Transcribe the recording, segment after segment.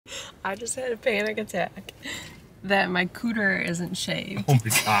I just had a panic attack that my cooter isn't shaved. Oh my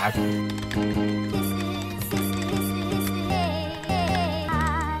god.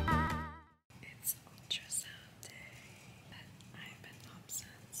 It's ultrasound day. I've been up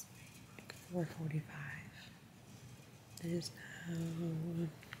since 4:45. It is now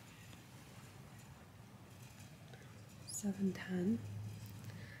 7:10.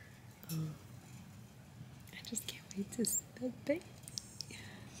 I just can't wait to see that baby.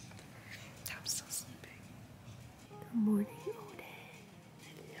 I'm still sleeping. Good morning, Odin.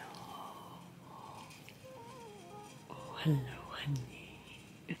 Hello. Oh, hello,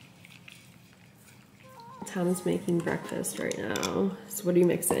 honey. Tom is making breakfast right now. So what are you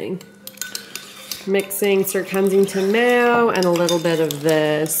mixing? Mixing Sir Kensington mayo and a little bit of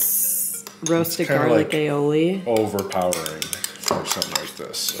this roasted garlic like aioli. Overpowering for something like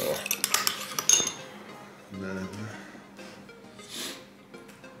this, so. And then,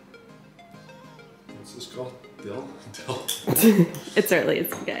 what's this called? Dill? It's early,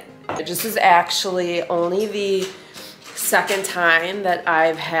 it's okay. This is actually only the second time that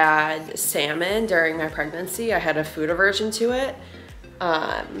I've had salmon during my pregnancy. I had a food aversion to it.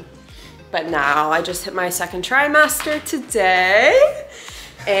 But now I just hit my second trimester today.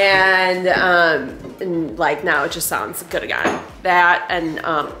 And like now it just sounds good again. That and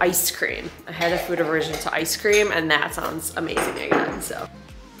ice cream. I had a food aversion to ice cream and that sounds amazing again, so.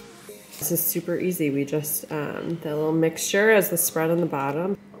 This is super easy. We just, the little mixture as the spread on the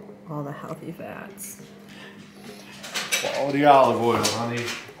bottom. All the healthy fats. Quality olive oil, honey.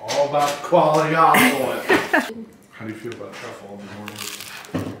 All about quality olive oil. How do you feel about truffle in the morning?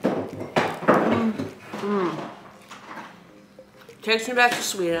 Takes me back to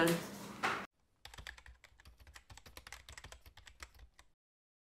Sweden.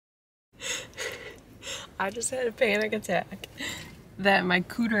 I just had a panic attack that my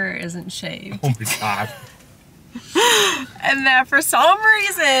cooter isn't shaved. Oh my god. And that for some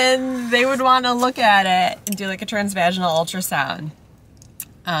reason they would want to look at it and do like a transvaginal ultrasound.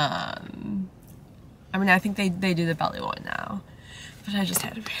 I mean, I think they do the belly one now, but I just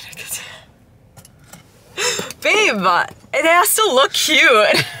had a panic attack. Babe, it has to look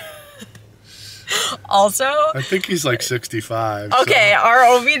cute. Also, I think he's like 65. Okay, so. Our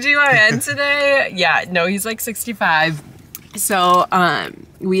OBGYN today, yeah, no, he's like 65. So,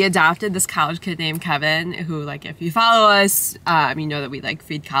 we adopted this college kid named Kevin, who, like, if you follow us, you know that we, like,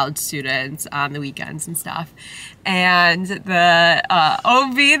 feed college students on the weekends and stuff. And the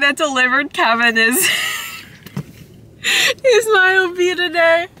OB that delivered Kevin is my OB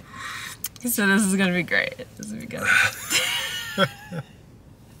today. So this is gonna be great. This will be good.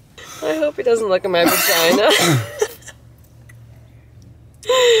 I hope he doesn't look at my vagina.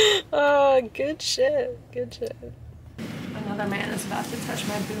 Oh, good shit. Good shit. Another man is about to touch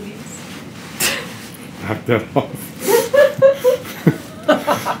my boobies. Knock that off.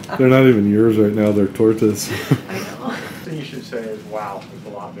 They're not even yours right now, they're tortoise. I know. The thing you should say is, wow, it's a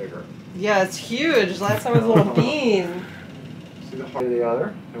lot bigger. Yeah, it's huge. Last time it was a little bean. See the heart of the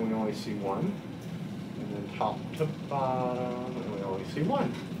other, and we only see one. And then top to bottom, and we only see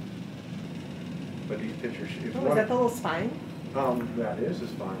one. But these pictures, if Oh, is that the little spine? that is his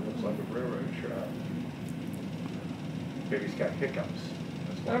spine. Looks like a railroad track. Baby's got hiccups.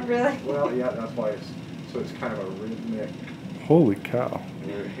 Oh, really? Well, yeah, that's why it's, so it's kind of a rhythmic. Holy cow.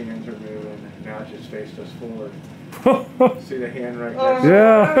 And your hands are moving. Now it just faced us forward. See the hand right there?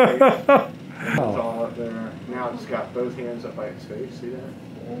 Yeah. It's all up there. Now it's got both hands up by its face. See that?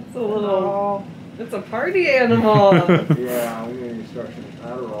 It's a little... It's a party animal. Yeah, we need instructions.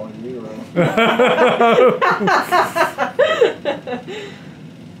 Adderall and Nero.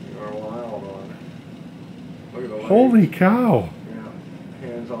 You are wild on it. Look at the legs. Holy cow. Yeah,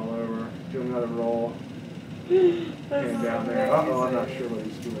 hands all over. Do another roll. Hand down there. Uh-oh, I'm not sure what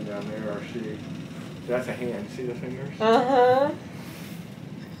he's doing down there, or she. That's a hand. See the fingers? Uh-huh.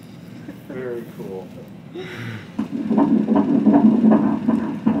 Very cool.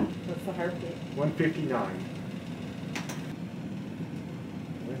 What's the heartbeat? 159.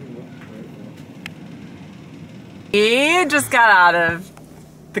 He just got out of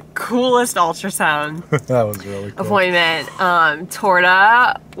the coolest ultrasound That was really cool. appointment.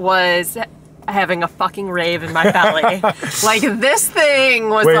 Torta was having a fucking rave in my belly. Like, this thing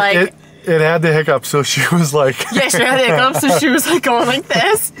was like... It had the hiccup, so she was like... Yeah, she had hiccups, so she was like going like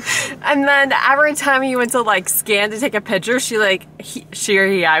this. And then every time he went to like scan to take a picture, she like, she or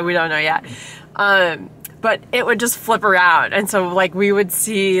he, we don't know yet. But it would just flip around. And so like we would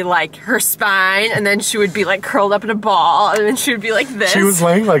see like her spine, and then she would be like curled up in a ball, and then she would be like this. She was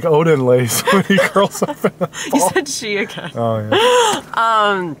laying like Odin lays when he curls up in a ball. You said she again. Oh,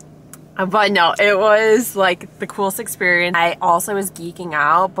 yeah. But no, it was like the coolest experience. I also was geeking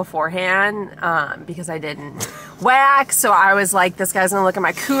out beforehand because I didn't wax. So I was like, this guy's gonna look at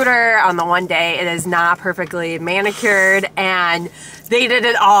my cooter on the one day. It is not perfectly manicured. And they did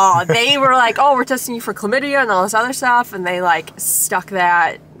it all. They were like, oh, we're testing you for chlamydia and all this other stuff. And they like stuck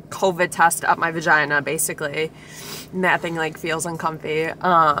that COVID test up my vagina basically. And that thing like feels uncomfy.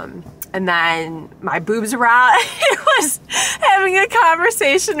 And then my boobs were out. I was having a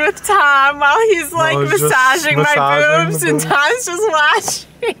conversation with Tom while he's like massaging my boobs, and Tom's just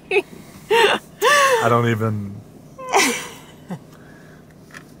watching. I don't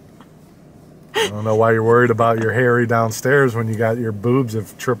know why you're worried about your hairy downstairs when you got your boobs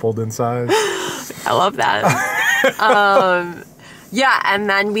have tripled in size. I love that. Yeah, and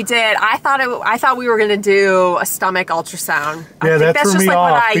then we did. I thought we were gonna do a stomach ultrasound. Yeah, that threw me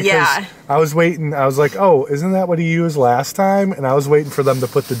off because yeah. I was waiting. I was like, oh, isn't that what he used last time? And I was waiting for them to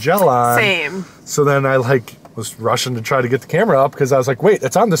put the gel on. Same. So then I like was rushing to try to get the camera up because I was like, wait,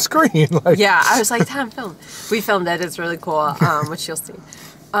 it's on the screen. Like, yeah, I was like, Tom, film. We filmed it. It's really cool, which you'll see.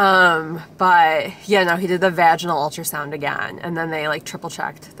 But yeah, no, he did the vaginal ultrasound again, and then they like triple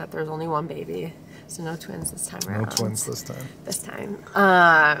checked that there's only one baby. So no twins this time around. No twins this time. This time.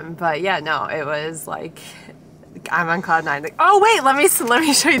 But yeah, no, it was like I'm on cloud 9. Like, oh wait, let me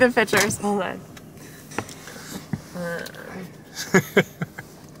show you the pictures. Hold on.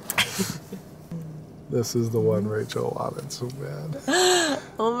 This is the one Rachel wanted so bad.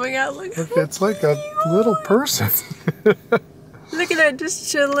 Oh my god, look. It's like a little person. Look at it,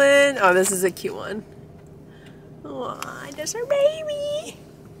 just chilling. Oh, this is a cute one. Oh, that's our baby.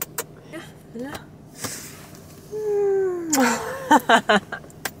 Yeah.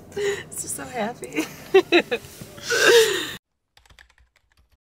 It's just so happy.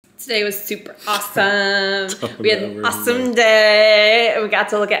 Today was super awesome. We had an awesome day. We got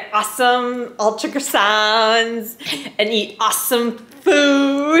to look at awesome ultrasounds and eat awesome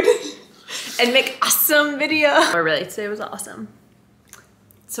food and make awesome videos. But really, today was awesome.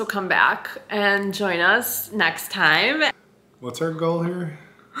 So come back and join us next time. What's our goal here?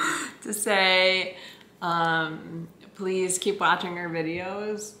 To say, please keep watching our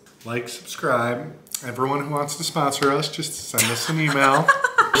videos. Like, subscribe. Everyone who wants to sponsor us, just send us an email.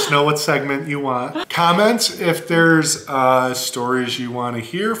 Just know what segment you want. Comment if there's stories you want to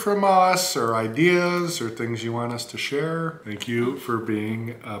hear from us, or ideas, or things you want us to share. Thank you for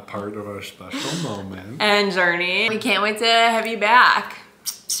being a part of our special moment. And journey. We can't wait to have you back.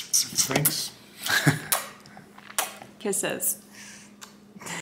 Thanks. Kisses.